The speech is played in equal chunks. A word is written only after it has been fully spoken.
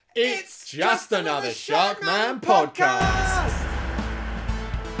It's just another Sharkman podcast.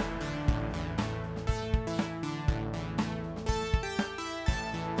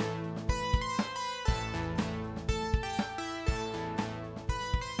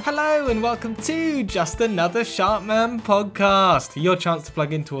 Hello and welcome to Just Another Sharkman podcast, your chance to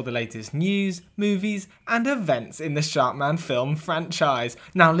plug into all the latest news, movies and events in the Sharkman film franchise.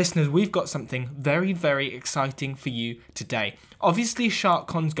 Now listeners, we've got something very, very exciting for you today. Obviously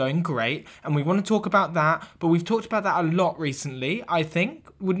SharkCon's going great and we want to talk about that, but we've talked about that a lot recently, I think.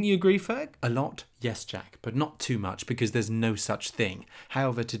 Wouldn't you agree, Ferg? A lot, yes, Jack, but not too much because there's no such thing.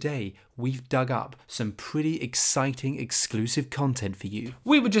 However, today we've dug up some pretty exciting exclusive content for you.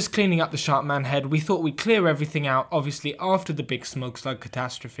 We were just cleaning up the Sharkman head. We thought we'd clear everything out, obviously, after the big smug slug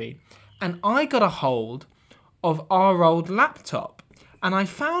catastrophe. And I got a hold of our old laptop and I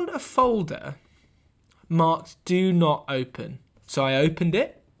found a folder marked Do Not Open. So I opened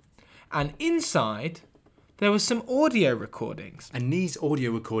it and inside there was some audio recordings. And these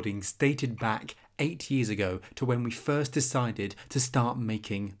audio recordings dated back 8 years ago to when we first decided to start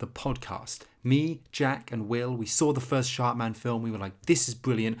making the podcast. Me, Jack and Will, we saw the first Sharkman film. We were like, this is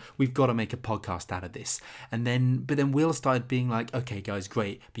brilliant. We've got to make a podcast out of this. But then Will started being like, okay guys,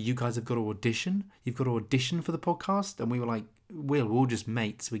 great. But you guys have got to audition. You've got to audition for the podcast. And we were like, Will, we're all just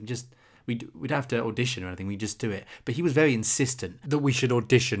mates. We'd have to audition or anything, we just do it. But he was very insistent that we should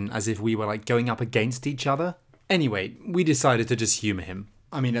audition as if we were like going up against each other. Anyway, we decided to just humour him.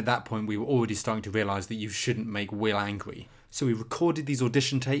 I mean, at that point, we were already starting to realise that you shouldn't make Will angry. So we recorded these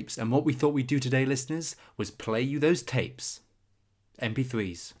audition tapes, and what we thought we'd do today, listeners, was play you those tapes.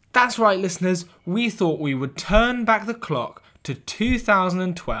 MP3s. That's right, listeners. We thought we would turn back the clock to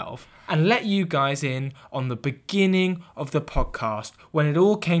 2012 and let you guys in on the beginning of the podcast, when it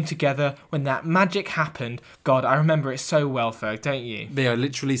all came together, when that magic happened. God, I remember it so well, Ferg, don't you? They are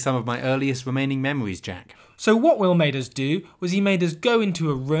literally some of my earliest remaining memories, Jack. So what Will made us do was he made us go into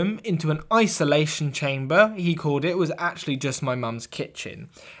a room, into an isolation chamber, he called it. It was actually just my mum's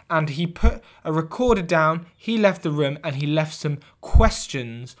kitchen. And he put a recorder down, he left the room, and he left some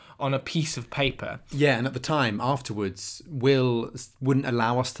questions on a piece of paper. Yeah, and at the time, afterwards, Will wouldn't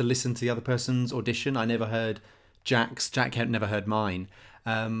allow us to listen to the other person's audition. I never heard Jack's. Jack had never heard mine.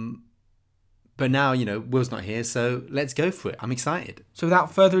 But now, Will's not here, so let's go for it. I'm excited. So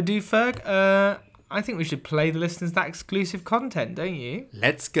without further ado, Ferg, I think we should play the listeners that exclusive content, don't you?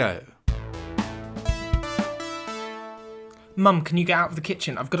 Let's go. Mum, can you get out of the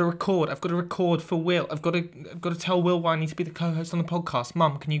kitchen? I've got to record. I've got to record for Will. I've got to tell Will why I need to be the co-host on the podcast.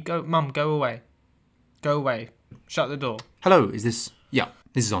 Mum, can you go? Mum, go away. Go away. Shut the door. Hello, is this... Yeah,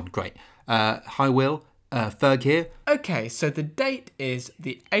 this is on. Great. Hi, Will. Ferg here. Okay, so the date is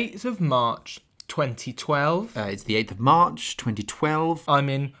the 8th of March, 2012. It's the 8th of March, 2012. I'm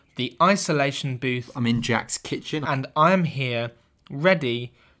in the isolation booth. I'm in Jack's kitchen. And I'm here,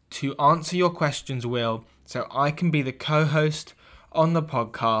 ready to answer your questions, Will, so I can be the co-host on the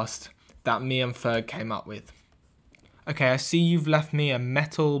podcast that me and Ferg came up with. Okay, I see you've left me a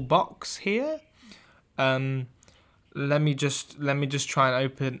metal box here. Let me just try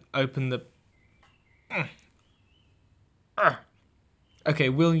and open the... Okay,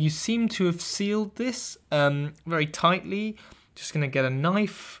 Will, you seem to have sealed this very tightly. Just going to get a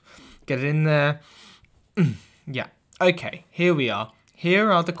knife, get it in there. Yeah, okay, here we are.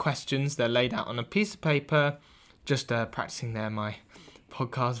 Here are the questions. They're laid out on a piece of paper. Just practicing there my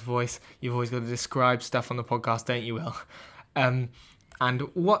podcast voice. You've always got to describe stuff on the podcast, don't you, Will? And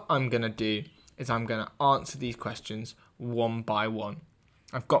what I'm going to do is I'm going to answer these questions one by one.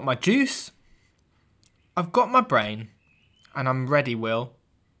 I've got my juice, I've got my brain, and I'm ready, Will,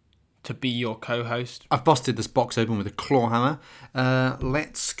 to be your co-host. I've busted this box open with a claw hammer.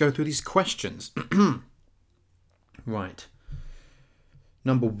 Let's go through these questions. Right.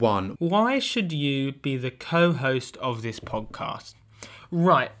 Number 1. Why should you be the co-host of this podcast?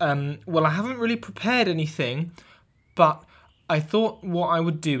 Right. Well, I haven't really prepared anything, but I thought what I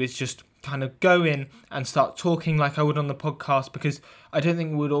would do is just kind of go in and start talking like I would on the podcast, because I don't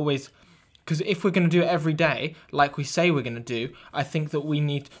think we would always... Because if we're going to do it every day, like we say we're going to do, I think that we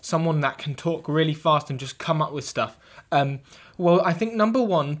need someone that can talk really fast and just come up with stuff. Well, I think number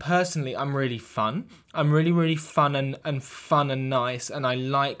 1, personally, I'm really fun. I'm really, really fun and fun and nice. And I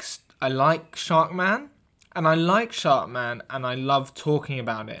like Sharkman. And I like Sharkman. And I love talking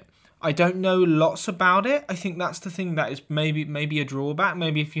about it. I don't know lots about it. I think that's the thing that is maybe a drawback.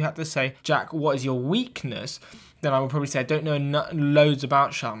 Maybe if you had to say, Jack, what is your weakness? Then I would probably say I don't know loads about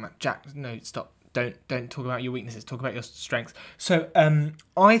Sharkman. Jack, no, stop. Don't talk about your weaknesses. Talk about your strengths. So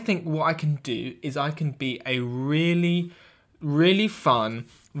I think what I can do is I can be a really really fun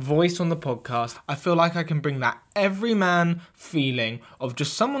voice on the podcast. I feel like I can bring that everyman feeling of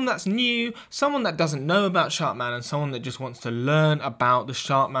just someone that's new, someone that doesn't know about Sharkman, and someone that just wants to learn about the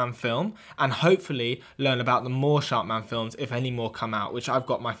Sharkman film and hopefully learn about the more Sharkman films if any more come out, which I've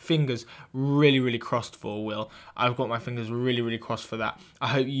got my fingers really, really crossed for, Will. I've got my fingers really, really crossed for that. I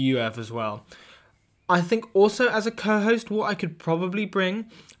hope you have as well. I think also as a co-host, what I could probably bring,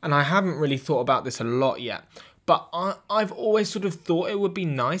 and I haven't really thought about this a lot yet, but I've always sort of thought it would be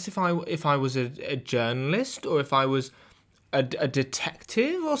nice if I was a journalist or if I was a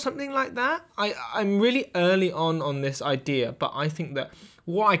detective or something like that. I'm really early on this idea, but I think that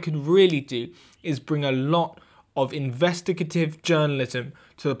what I could really do is bring a lot of investigative journalism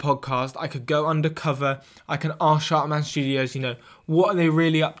to the podcast. I could go undercover. I can ask Sharkman Studios, what are they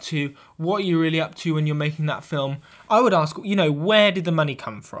really up to? What are you really up to when you're making that film? I would ask, where did the money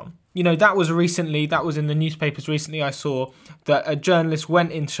come from? That was in the newspapers recently. I saw that a journalist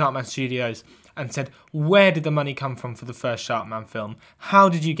went into Sharkman Studios and said, where did the money come from for the first Sharkman film? How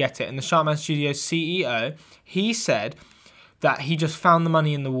did you get it? And the Sharkman Studios CEO, he said that he just found the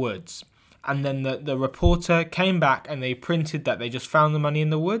money in the woods. And then the reporter came back and they printed that they just found the money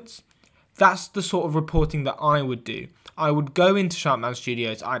in the woods. That's the sort of reporting that I would do. I would go into Sharkman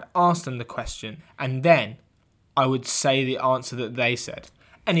Studios, I'd ask them the question, and then I would say the answer that they said.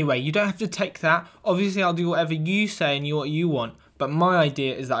 Anyway, you don't have to take that. Obviously, I'll do whatever you say and what you want. But my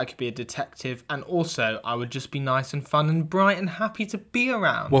idea is that I could be a detective, and also I would just be nice and fun and bright and happy to be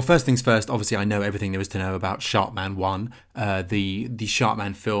around. Well, first things first, obviously I know everything there is to know about Sharkman 1, the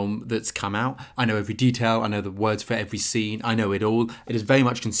Sharkman film that's come out. I know every detail, I know the words for every scene, I know it all. It has very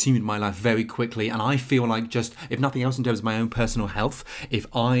much consumed my life very quickly, and I feel like just, if nothing else in terms of my own personal health, if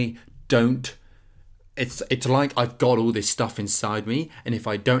I don't... It's like I've got all this stuff inside me, and if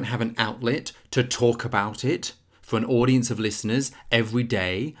I don't have an outlet to talk about it for an audience of listeners every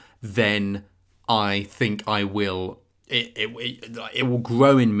day, then I think I will. It will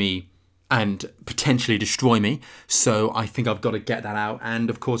grow in me and potentially destroy me. So I think I've got to get that out. And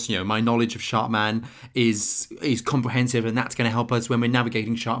of course, my knowledge of Sharkman is comprehensive, and that's going to help us when we're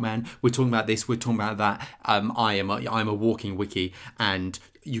navigating Sharkman. We're talking about this, we're talking about that. I'm a walking wiki, and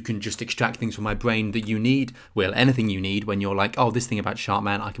you can just extract things from my brain that you need. Well, anything you need when you're like, oh, this thing about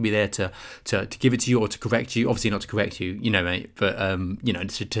Sharkman, I can be there to give it to you or to correct you. Obviously not to correct you, mate, but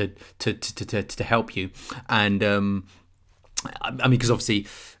to help you. And I mean, because obviously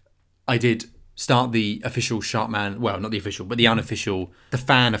I did start the official Sharkman, well, not the official, but the unofficial,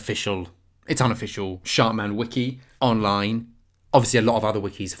 it's unofficial Sharkman wiki online. Obviously, a lot of other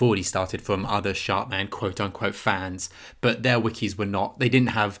wikis have already started from other Sharkman quote-unquote fans, but their wikis were not. They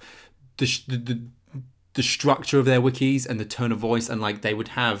didn't have the structure of their wikis and the tone of voice, and like they would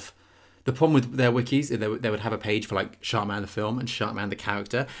have... The problem with their wikis is they would have a page for like Sharkman the film and Sharkman the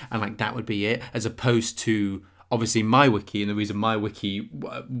character, and like that would be it, as opposed to... Obviously, my wiki, and the reason my wiki,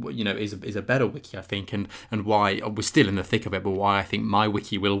 is a better wiki, I think, and why we're still in the thick of it, but why I think my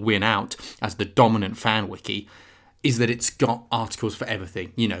wiki will win out as the dominant fan wiki, is that it's got articles for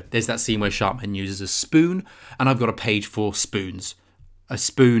everything. There's that scene where Sharkman uses a spoon, and I've got a page for spoons. A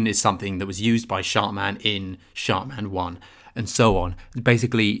spoon is something that was used by Sharkman in Sharkman 1, and so on.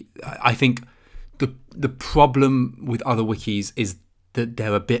 Basically, I think the problem with other wikis is that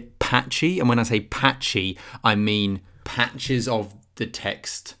they're a bit patchy, and when I say patchy, I mean patches of the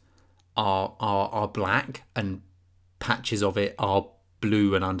text are black, and patches of it are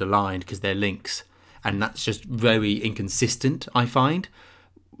blue and underlined because they're links. And that's just very inconsistent, I find.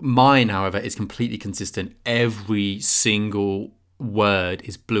 Mine, however, is completely consistent. Every single word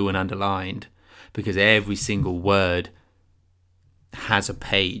is blue and underlined because every single word has a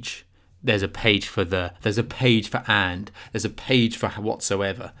page. There's a page for there's a page for and, there's a page for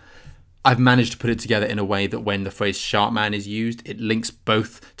whatsoever. I've managed to put it together in a way that when the phrase Sharkman is used, it links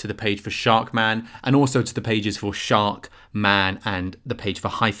both to the page for Sharkman and also to the pages for Sharkman and the page for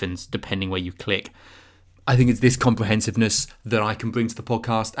hyphens, depending where you click. I think it's this comprehensiveness that I can bring to the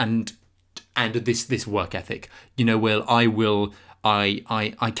podcast and this work ethic. Will,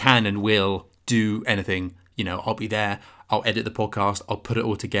 I can and will do anything. I'll be there. I'll edit the podcast. I'll put it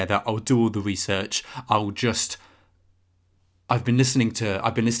all together. I'll do all the research. I've started listening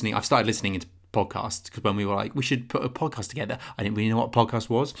into podcasts because when we were like, we should put a podcast together, I didn't really know what a podcast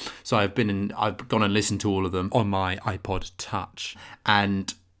was. So I've gone and listened to all of them on my iPod Touch.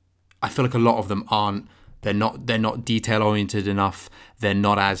 And I feel like a lot of them they're not detail oriented enough. They're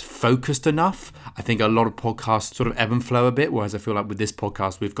not as focused enough. I think a lot of podcasts sort of ebb and flow a bit, whereas I feel like with this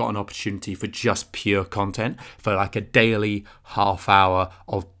podcast, we've got an opportunity for just pure content, for like a daily half hour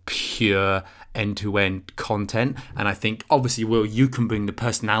of pure end-to-end content. And I think, obviously, Will, you can bring the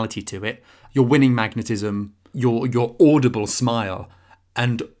personality to it, your winning magnetism, your audible smile,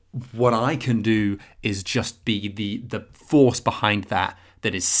 and what I can do is just be the force behind that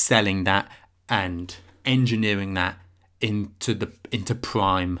is selling that and engineering that into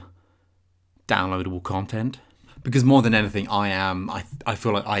prime downloadable content. Because more than anything, I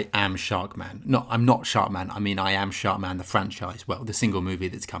feel like I am Sharkman. No, I'm not Sharkman. I mean, I am Sharkman, the franchise. Well, the single movie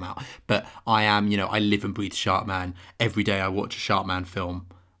that's come out. But I am, I live and breathe Sharkman. Every day I watch a Sharkman film.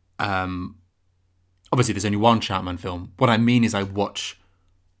 Obviously, there's only one Sharkman film. What I mean is I watch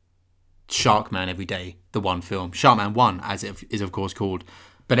Sharkman every day, the one film. Sharkman 1, as it is, of course, called.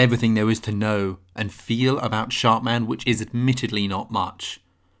 But everything there is to know and feel about Sharkman, which is admittedly not much,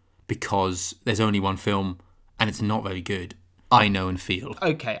 because there's only one film and it's not very good, I know and feel.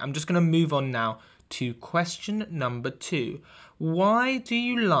 Okay, I'm just going to move on now to question number 2. Why do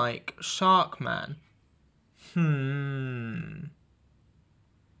you like Sharkman? I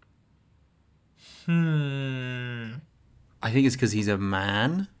think it's because he's a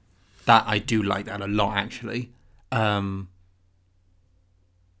man. That I do like that a lot, actually.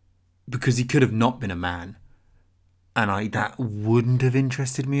 Because he could have not been a man, and that wouldn't have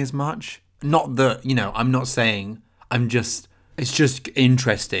interested me as much. Not that, I'm not saying, it's just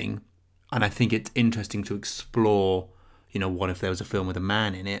interesting, and I think it's interesting to explore, what if there was a film with a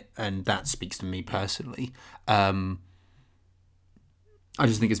man in it, and that speaks to me personally. I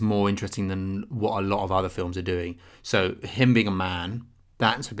just think it's more interesting than what a lot of other films are doing. So him being a man,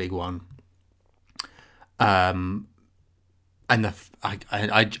 that's a big one. And I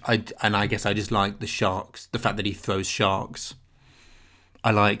guess I just like the sharks, the fact that he throws sharks. I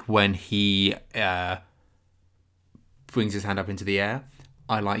like when he brings his hand up into the air.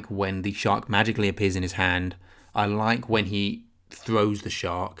 I like when the shark magically appears in his hand. I like when he throws the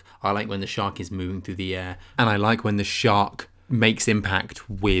shark. I like when the shark is moving through the air. And I like when the shark makes impact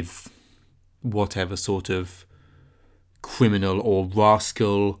with whatever sort of criminal or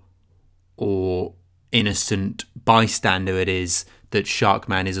rascal or innocent bystander it is that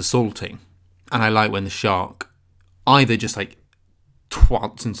Sharkman is assaulting. And I like when the shark either just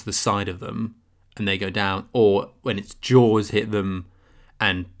twats into the side of them and they go down, or when its jaws hit them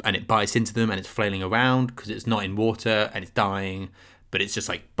and it bites into them and it's flailing around because it's not in water and it's dying, but it's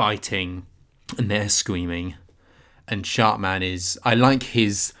just biting and they're screaming. And Sharkman I like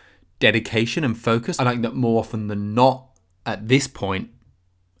his dedication and focus. I like that more often than not at this point,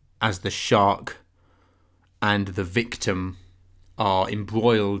 as the shark and the victim are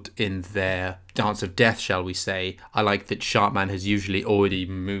embroiled in their dance of death, shall we say, I like that Sharkman has usually already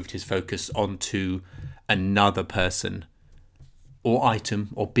moved his focus onto another person or item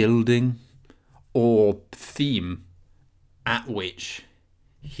or building or theme at which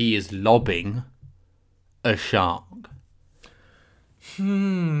he is lobbing a shark.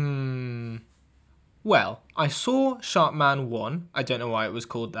 Well, I saw Sharkman 1, I don't know why it was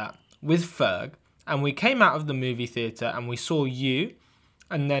called that, with Ferg, and we came out of the movie theatre and we saw you,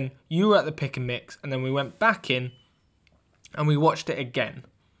 and then you were at the Pick and Mix, and then we went back in and we watched it again.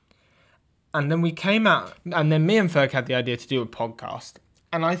 And then we came out, and then me and Ferg had the idea to do a podcast.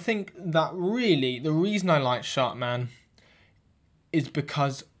 And I think that really, the reason I like Sharkman is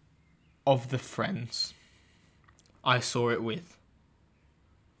because of the friends I saw it with.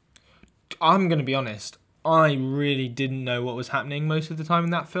 I'm going to be honest, I really didn't know what was happening most of the time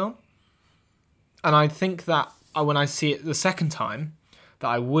in that film. And I think that when I see it the second time, that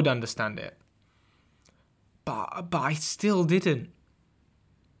I would understand it. But I still didn't.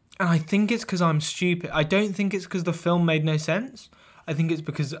 And I think it's because I'm stupid. I don't think it's because the film made no sense. I think it's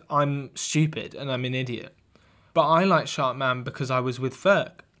because I'm stupid and I'm an idiot. But I like Sharkman because I was with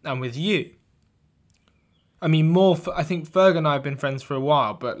Ferg and with you. I mean, I think Ferg and I have been friends for a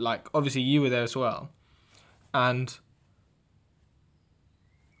while, but obviously you were there as well. And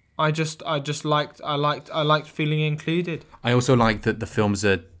I liked feeling included. I also like that the films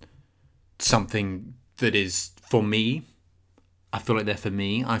are something that is for me. I feel like they're for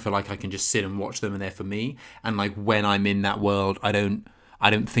me. I feel like I can just sit and watch them and they're for me. And when I'm in that world, I don't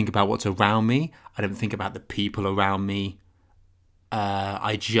think about what's around me. I don't think about the people around me.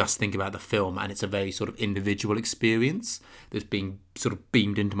 I just think about the film, and it's a very sort of individual experience that's being sort of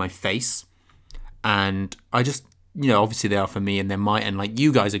beamed into my face. And I just, obviously they are for me and they're and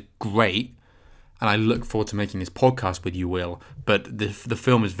you guys are great. And I look forward to making this podcast with you, Will. But the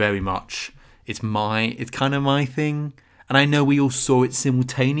film is very much, it's kind of my thing. And I know we all saw it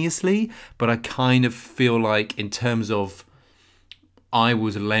simultaneously, but I kind of feel like in terms of I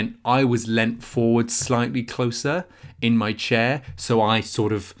was lent forward slightly closer in my chair, so I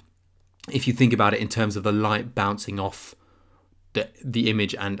sort of if you think about it in terms of the light bouncing off the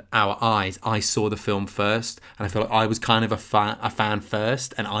image and our eyes, I saw the film first, and I feel like I was kind of a fan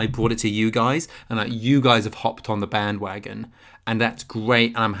first, and I brought it to you guys, and like you guys have hopped on the bandwagon, and that's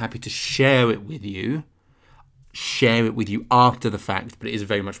great, and I'm happy to share it with you after the fact, but it is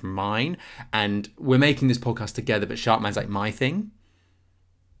very much mine, and we're making this podcast together, but Sharkman's like my thing.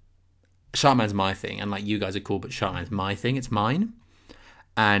 Sharkman's my thing, and like you guys are cool, but Sharkman's my thing, it's mine.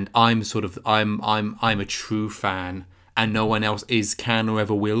 And I'm a true fan, and no one else can or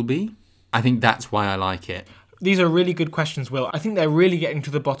ever will be. I think that's why I like it. These are really good questions, Will. I think they're really getting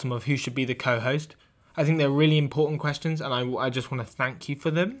to the bottom of who should be the co-host. I think they're really important questions, and I just want to thank you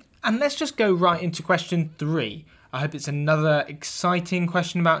for them. And let's just go right into question 3. I hope it's another exciting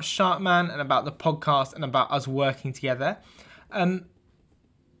question about Sharkman and about the podcast and about us working together.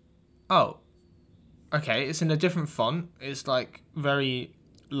 Oh, okay, it's in a different font. It's like very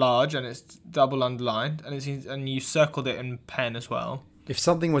large, and it's double underlined, and you circled it in pen as well. If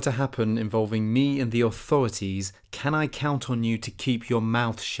something were to happen involving me and the authorities, can I count on you to keep your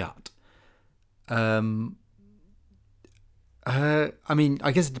mouth shut? I mean,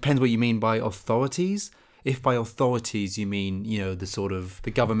 I guess it depends what you mean by authorities. If by authorities you mean, the sort of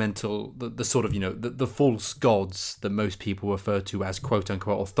the governmental, the sort of, the false gods that most people refer to as quote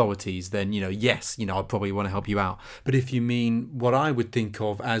unquote authorities, then, yes, I'd probably want to help you out. But if you mean what I would think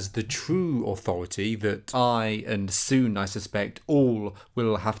of as the true authority that I, and soon I suspect all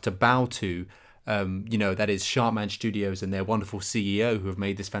will have to bow to, that is Sharkman Studios and their wonderful CEO who have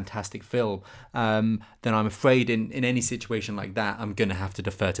made this fantastic film, then I'm afraid in any situation like that, I'm going to have to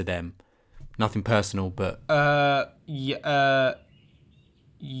defer to them. Nothing personal, but...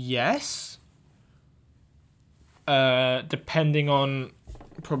 Yes. Depending on...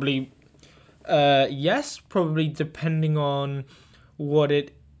 Probably... yes, probably depending on what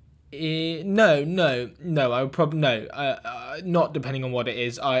it is... No, I would probably... No, not depending on what it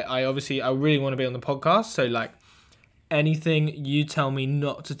is. I obviously, I really want to be on the podcast, so, like, anything you tell me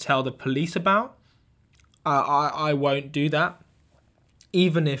not to tell the police about, I won't do that.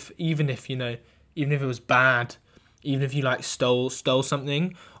 Even if even if it was bad, even if you like stole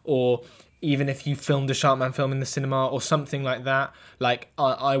something, or even if you filmed a Sharkman film in the cinema or something like that, like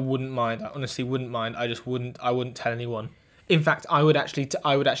I wouldn't mind. I honestly wouldn't mind. I wouldn't tell anyone. In fact, I would actually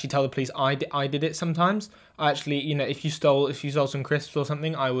tell the police I did it sometimes. I actually, if you stole some crisps or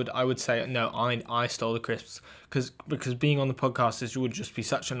something, I would say no, I stole the crisps, because being on the podcast would just be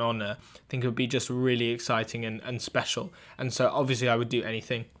such an honor. I think it would be just really exciting and special. And so obviously I would do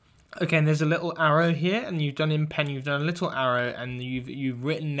anything. Okay, and there's a little arrow here, and you've done in pen. You've done a little arrow, and you've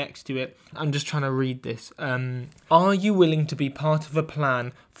written next to it. I'm just trying to read this. Are you willing to be part of a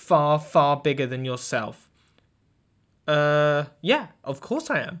plan far, far bigger than yourself? Yeah, of course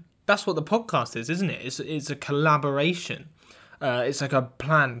I am. That's what the podcast is, isn't it? It's a collaboration. It's like a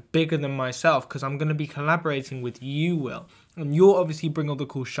plan bigger than myself, because I'm going to be collaborating with you, Will. And you'll obviously bring all the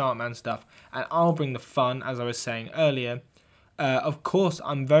cool Sharkman stuff, and I'll bring the fun, as I was saying earlier. Of course,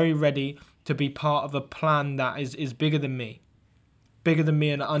 I'm very ready to be part of a plan that is bigger than me. Bigger than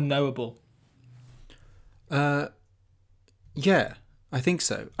me and unknowable. Yeah, I think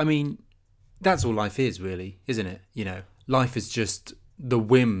so. I mean, that's all life is, really, isn't it? Life is just the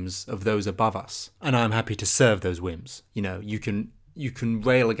whims of those above us, and I'm happy to serve those whims. You can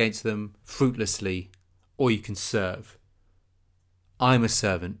rail against them fruitlessly, or you can serve. I'm a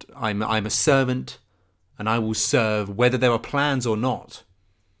servant. I'm a servant, and I will serve whether there are plans or not.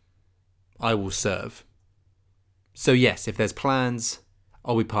 I will serve. So yes, if there's plans,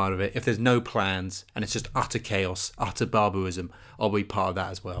 I'll be part of it. If there's no plans and it's just utter chaos, utter barbarism, I'll be part of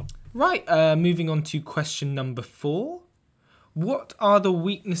that as well. Right, moving on to question number 4. What are the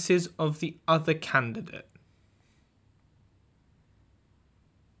weaknesses of the other candidate?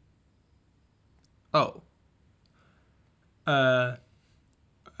 Oh. Are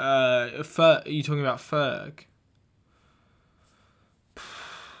you talking about Ferg?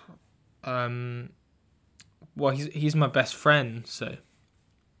 Well, he's my best friend, so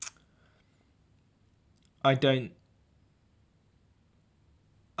I don't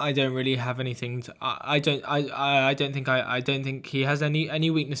really have anything to. I don't think he has any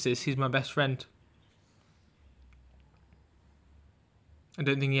weaknesses. He's my best friend. I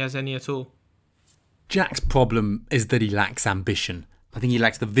don't think he has any at all. Jack's problem is that he lacks ambition. I think he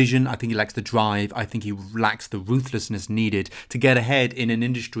lacks the vision. I think he lacks the drive. I think he lacks the ruthlessness needed to get ahead in an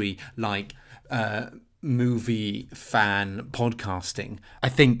industry like movie fan podcasting. I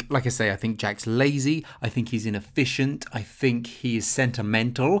think, like I say, I think Jack's lazy. I think he's inefficient. I think he is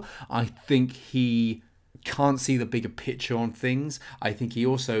sentimental. I think he can't see the bigger picture on things. I think he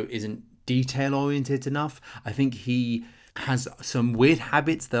also isn't detail oriented enough. I think he has some weird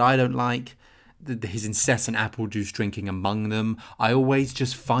habits that I don't like. His incessant apple juice drinking among them. I always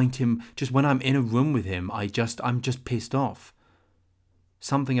just find him, just when I'm in a room with him, I'm just pissed off.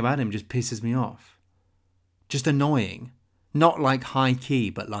 Something about him just pisses me off. Just annoying. Not like high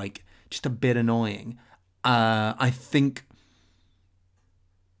key, but like just a bit annoying. I think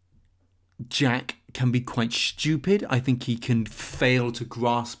Jack can be quite stupid. I think he can fail to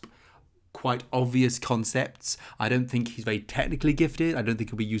grasp quite obvious concepts. I don't think he's very technically gifted. I don't think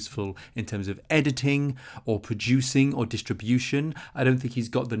he'll be useful in terms of editing or producing or distribution. I don't think he's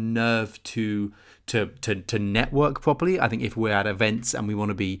got the nerve to network properly. I think if we're at events and we want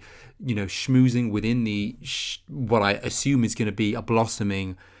to be, schmoozing within the what I assume is going to be a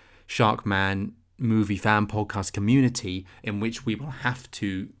blossoming Sharkman movie fan podcast community in which we will have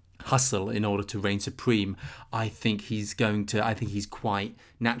to hustle in order to reign supreme, I think he's quite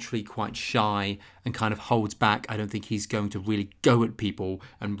naturally quite shy and kind of holds back. I don't think he's going to really go at people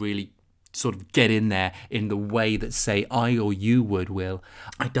and really sort of get in there in the way that, say, I or you would, Will.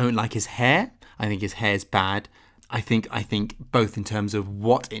 I don't like his hair. I think his hair's bad. I think both in terms of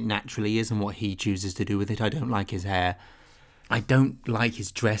what it naturally is and what he chooses to do with it. I don't like his hair. I don't like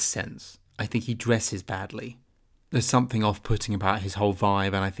his dress sense. I think he dresses badly. There's something off-putting about his whole vibe,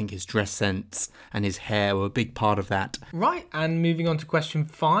 and I think his dress sense and his hair were a big part of that. Right, and moving on to question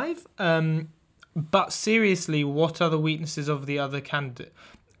 5. But seriously, what are the weaknesses of the other candidate?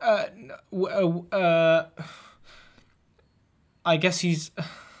 I guess he's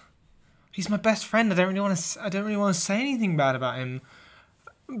my best friend. I don't really want to say anything bad about him.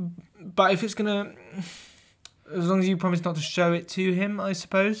 But if it's gonna, as long as you promise not to show it to him, I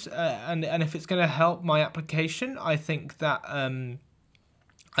suppose, and if it's going to help my application, I think that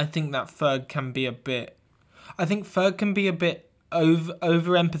Ferg can be a bit. I think Ferg can be a bit over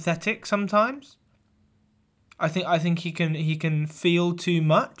empathetic sometimes. I think he can feel too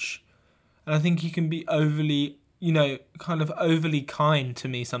much, and I think he can be overly, kind of overly kind to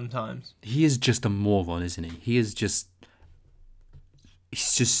me sometimes. He is just a moron, isn't he? He's just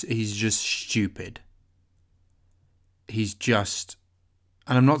stupid.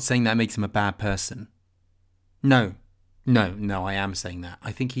 And I'm not saying that makes him a bad person. No, I am saying that.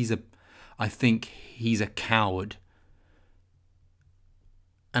 I think he's a coward.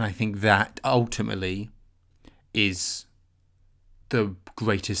 And I think that ultimately is the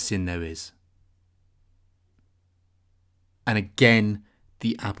greatest sin there is. And again,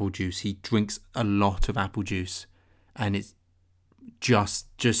 the apple juice. He drinks a lot of apple juice, and it's just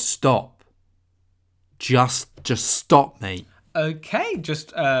stop. Just stop, mate. Okay,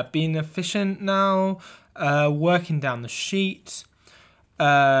 just being efficient now, working down the sheet.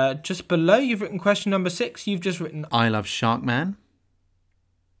 Just below, you've written question number 6. You've just written, I love Sharkman.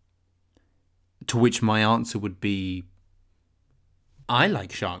 To which my answer would be, I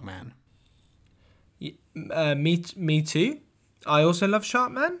like Sharkman. Me too. I also love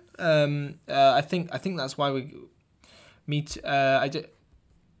Sharkman. I think that's why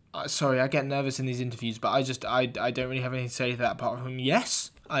sorry, I get nervous in these interviews, but I don't really have anything to say to that apart from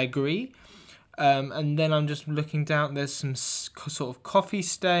yes, I agree. And then I'm just looking down. There's some sort of coffee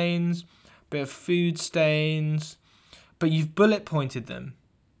stains, bit of food stains, but you've bullet pointed them,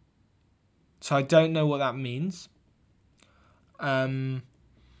 so I don't know what that means.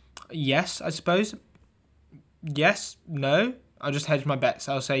 Yes, I suppose. Yes, no. I'll just hedge my bets.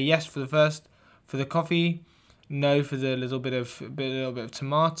 I'll say yes for the coffee. No for the little bit of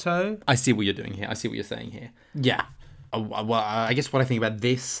tomato. I see what you're doing here. I see what you're saying here. Yeah. Well, I guess what I think about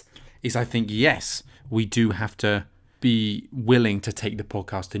this is I think, yes, we do have to be willing to take the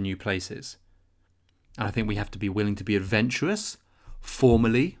podcast to new places. And I think we have to be willing to be adventurous,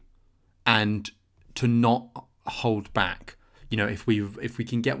 formally, and to not hold back. If we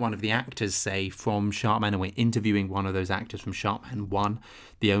can get one of the actors, say, from Sharkman, and we're interviewing one of those actors from Sharkman 1,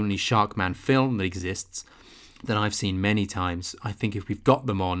 the only Sharkman film that exists, that I've seen many times, I think if we've got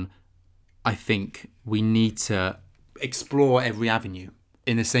them on, I think we need to explore every avenue.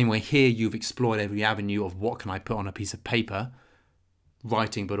 In the same way here, you've explored every avenue of what can I put on a piece of paper,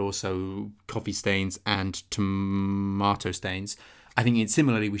 writing, but also coffee stains and tomato stains. I think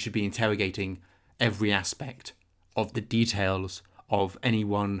similarly, we should be interrogating every aspect of the details of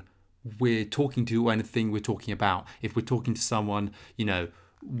anyone we're talking to or anything we're talking about. If we're talking to someone,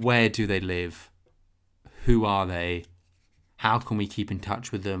 where do they live? Who are they? How can we keep in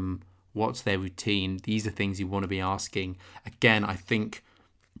touch with them? What's their routine? These are things you want to be asking. Again, I think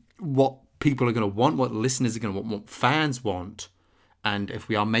what people are going to want, what listeners are going to want, what fans want. And if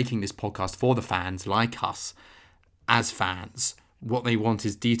we are making this podcast for the fans, like us, as fans, What they want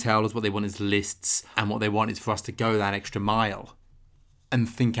is details, what they want is lists, and what they want is for us to go that extra mile and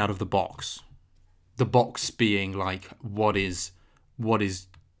think out of the box. The box being like what is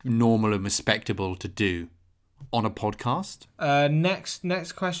normal and respectable to do on a podcast.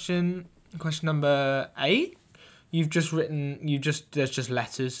 Next question. Question number 8. There's just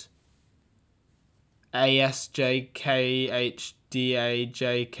letters. A S J K H D A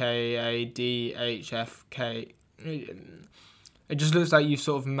J K A D H F K. It just looks like you've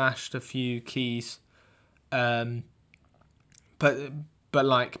sort of mashed a few keys. But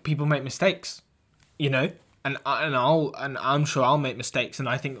like people make mistakes, and I'm sure I'll make mistakes, and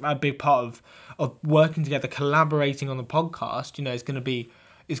I think a big part of working together, collaborating on the podcast,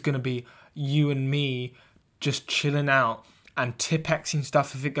 is gonna be you and me just chilling out and Tipp-Exing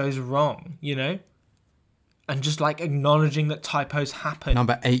stuff if it goes wrong, and just like acknowledging that typos happen.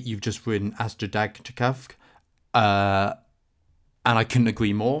 Number 8, you've just written Astrodagchikov, and I couldn't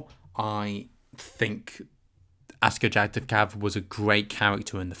agree more. I think Astrodagchikov was a great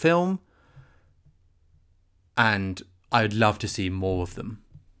character in the film, and I'd love to see more of them.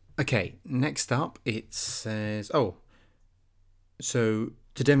 Okay, next up it says, so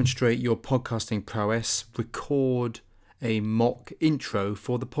to demonstrate your podcasting prowess, record a mock intro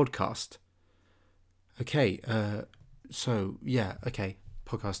for the podcast. Okay,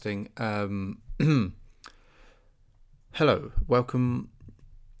 podcasting. Hello, welcome,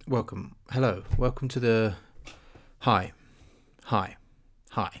 hello, welcome to the... Hi, hello.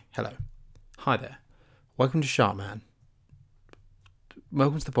 Hi there. Welcome to Sharkman.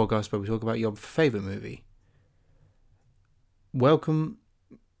 Welcome to the podcast where we talk about your favourite movie. Welcome.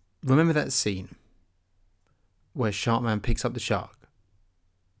 Remember that scene where Sharkman picks up the shark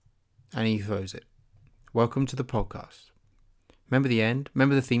and he throws it. Welcome to the podcast. Remember the end?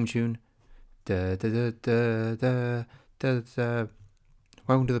 Remember the theme tune? Da da da da da da da.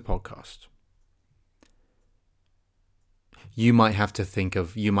 Welcome to the podcast. You might have to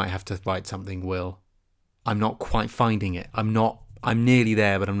write something, Will. I'm not quite finding it. I'm nearly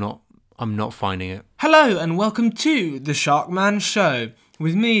there, but I'm not finding it. Hello and welcome to the Sharkman Show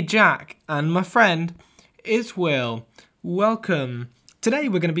with me, Jack, and my friend, it's Will. Welcome. Today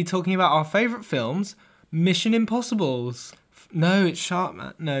we're going to be talking about our favourite films, Mission Impossibles. No, it's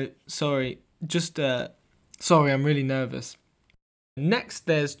Sharkman. No, sorry. Sorry, I'm really nervous. Next,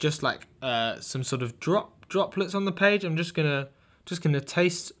 there's just like some sort of droplets on the page. I'm just gonna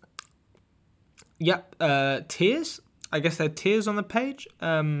taste. Yep, tears. I guess they're tears on the page.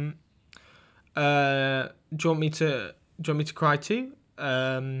 Do you want me to cry too?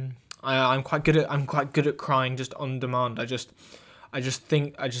 I'm quite good at crying just on demand. I just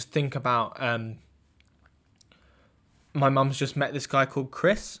think about my mum's just met this guy called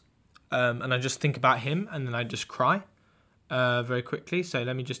Chris, and I just think about him, and then I just cry very quickly. So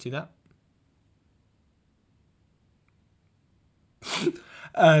let me just do that.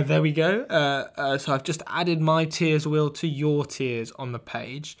 There we go. So I've just added my tears, Will, to your tears on the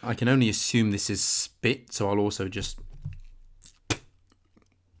page. I can only assume this is spit, so I'll also just...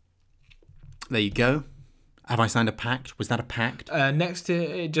 There you go. Have I signed a pact? Was that a pact? Next,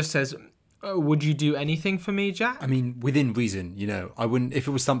 it just says, would you do anything for me, Jack? I mean, within reason, I wouldn't... If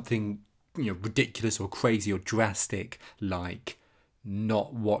it was something, ridiculous or crazy or drastic, like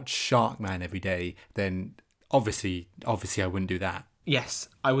not watch Sharkman every day, then obviously I wouldn't do that. Yes,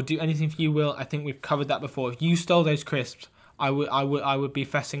 I would do anything for you, Will. I think we've covered that before. If you stole those crisps, I would be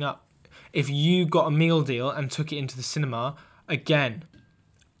fessing up. If you got a meal deal and took it into the cinema, again,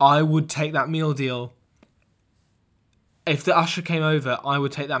 I would take that meal deal. If the usher came over, I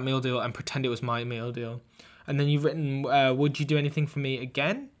would take that meal deal and pretend it was my meal deal. And then you've written, would you do anything for me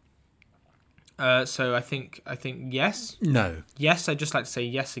again? So I think yes. No. Yes, I'd just like to say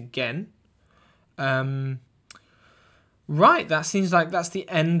yes again. Right, that seems like that's the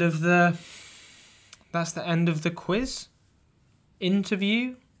end of the quiz.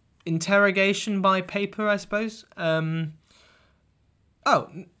 Interview, interrogation by paper, I suppose. Oh,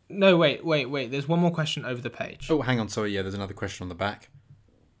 no, wait. There's one more question over the page. Oh, hang on. Sorry, yeah, there's another question on the back.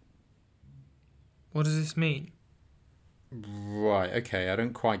 What does this mean? Right, okay, I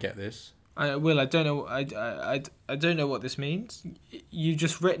don't quite get this. I don't know. I don't know what this means. You've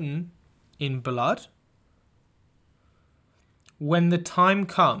just written in blood. When the time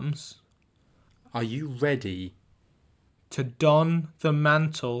comes... Are you ready? To don the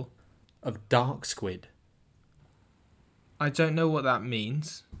mantle... Of dark squid. I don't know what that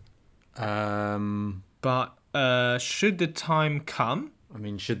means. But should the time come... I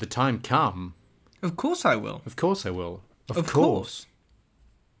mean, should the time come... Of course I will. Of course I will. Of course.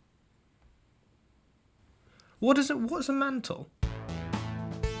 What's a mantle?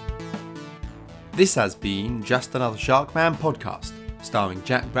 This has been Just Another Sharkman podcast, starring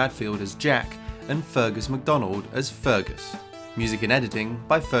Jack Bradfield as Jack and Fergus MacDonald as Fergus. Music and editing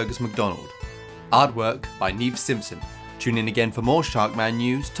by Fergus MacDonald. Artwork by Neve Simpson. Tune in again for more Sharkman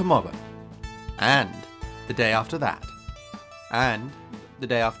news tomorrow. And the day after that. And the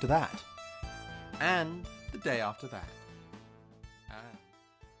day after that. And the day after that.